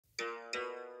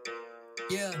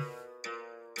Yeah,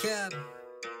 Cab,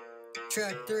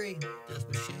 track 3, that's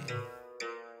machine.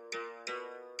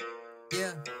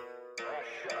 Yeah.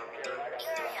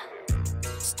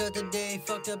 Start the day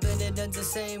fucked up and it ends the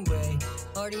same way.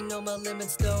 Already know my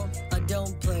limits though, I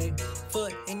don't play.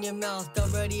 Foot in your mouth,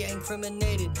 already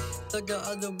incriminated. Look the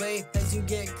other way as you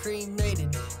get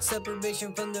cremated.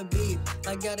 Separation from the beat,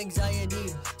 I got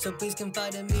anxiety, so please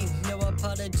confide in me. No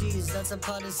apologies, that's a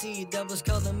pot of seed that was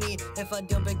calling me. If I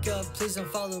don't pick up, please don't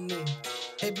follow me.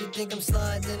 If you think I'm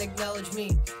sly, then acknowledge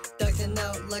me. Acting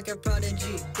out like a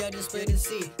prodigy, gotta just wait and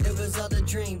see. It was all a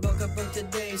dream, woke up broke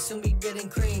today, soon be getting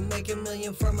cream. Make a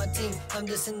million for my team, I'm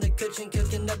just in the kitchen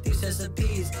cooking up these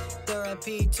recipes.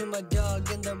 R.I.P. to my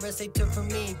dog and the rest they took from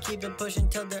me. Keep it pushing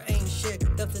till there ain't shit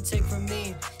left to take from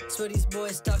me. Swear these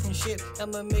boys talking shit,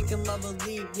 I'ma make them all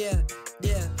believe, yeah,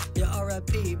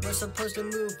 R.I.P. We're supposed to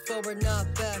move forward,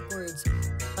 not backwards.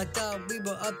 I thought we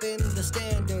were up in the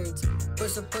standards. We're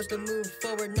supposed to move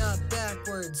forward, not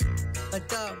backwards. I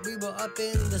thought we were up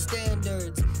in the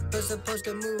standards. We're supposed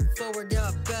to move forward,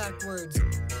 not backwards.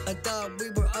 I thought we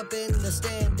were up in the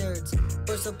standards.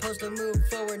 We're supposed to move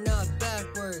forward, not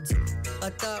backwards. I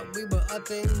thought we were up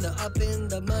in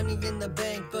the money in the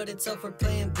bank, but it's all for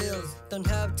paying bills. Don't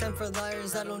have time for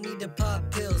liars, I don't need to pop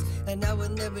pills. And I will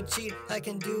never cheat, I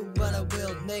can do what I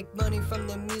will. Make money from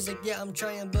the music, yeah I'm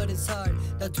trying but it's hard.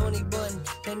 Now 21,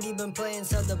 can't even play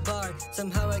inside the bar.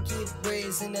 Somehow I keep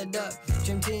raising it up.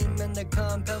 Dream team in the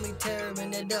compound, we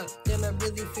tearing it up. Damn, I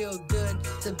really feel good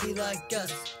to be like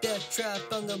us. Death trap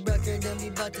on the record and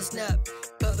we bout to snap.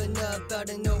 Popping up out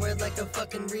of nowhere like a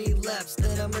fucking relapse.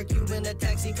 Then I murk you in a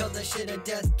taxi, call that shit a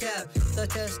death cab. Thought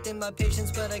testing my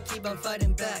patience, but I keep on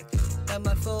fighting back. Got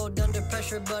my fold under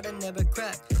pressure, but I never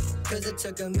crack. Cause it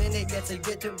took a minute yet to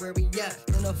get to where we at.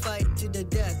 And I'll fight to the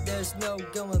death, there's no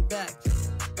going back.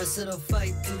 I said I'll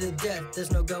fight to the death,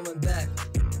 there's no going back.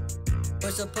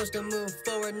 We're supposed to move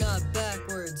forward, not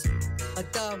backwards. I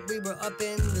thought we were up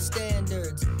in the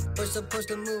standards. We're supposed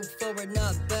to move forward,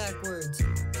 not backwards.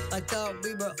 I thought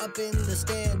we were up in the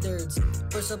standards.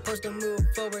 We're supposed to move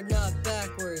forward, not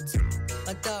backwards.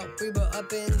 I thought we were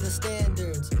up in the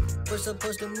standards. We're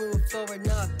supposed to move forward,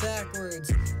 not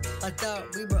backwards. I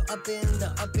thought we were up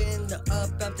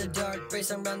after dark,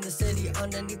 racing around the city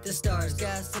underneath the stars.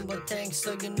 Gas symbol tanks,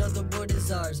 so you know the world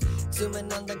is ours.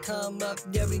 Zooming on the come up,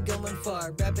 yeah we going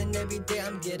far. Rapping every day,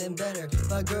 I'm getting better.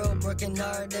 My girl working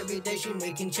hard every day, she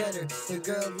making cheddar. Your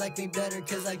girl like me better,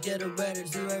 cause I get her wetter.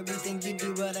 Do everything you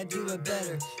do, but I do it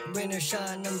better. Rain or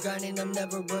shine, I'm grinding, I'm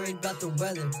never worried about the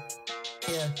weather.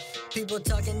 Yeah, people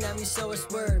talking at me, so it's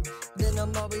word. Then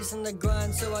I'm always in the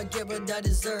grind, so I get what I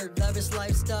deserve. Lavish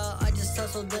lifestyle, I just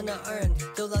hustle, then I earn.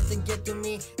 Don't have to get to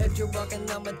me if you're walking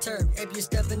on my turf. If you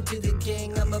step into the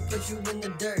king, I'ma put you in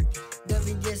the dirt.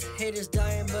 Envious haters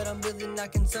dying, but I'm really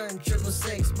not concerned.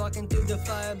 666, walking through the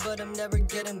fire, but I'm never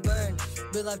getting burned.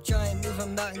 Real life trying,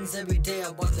 moving mountains every day, I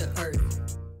walk the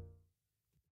earth.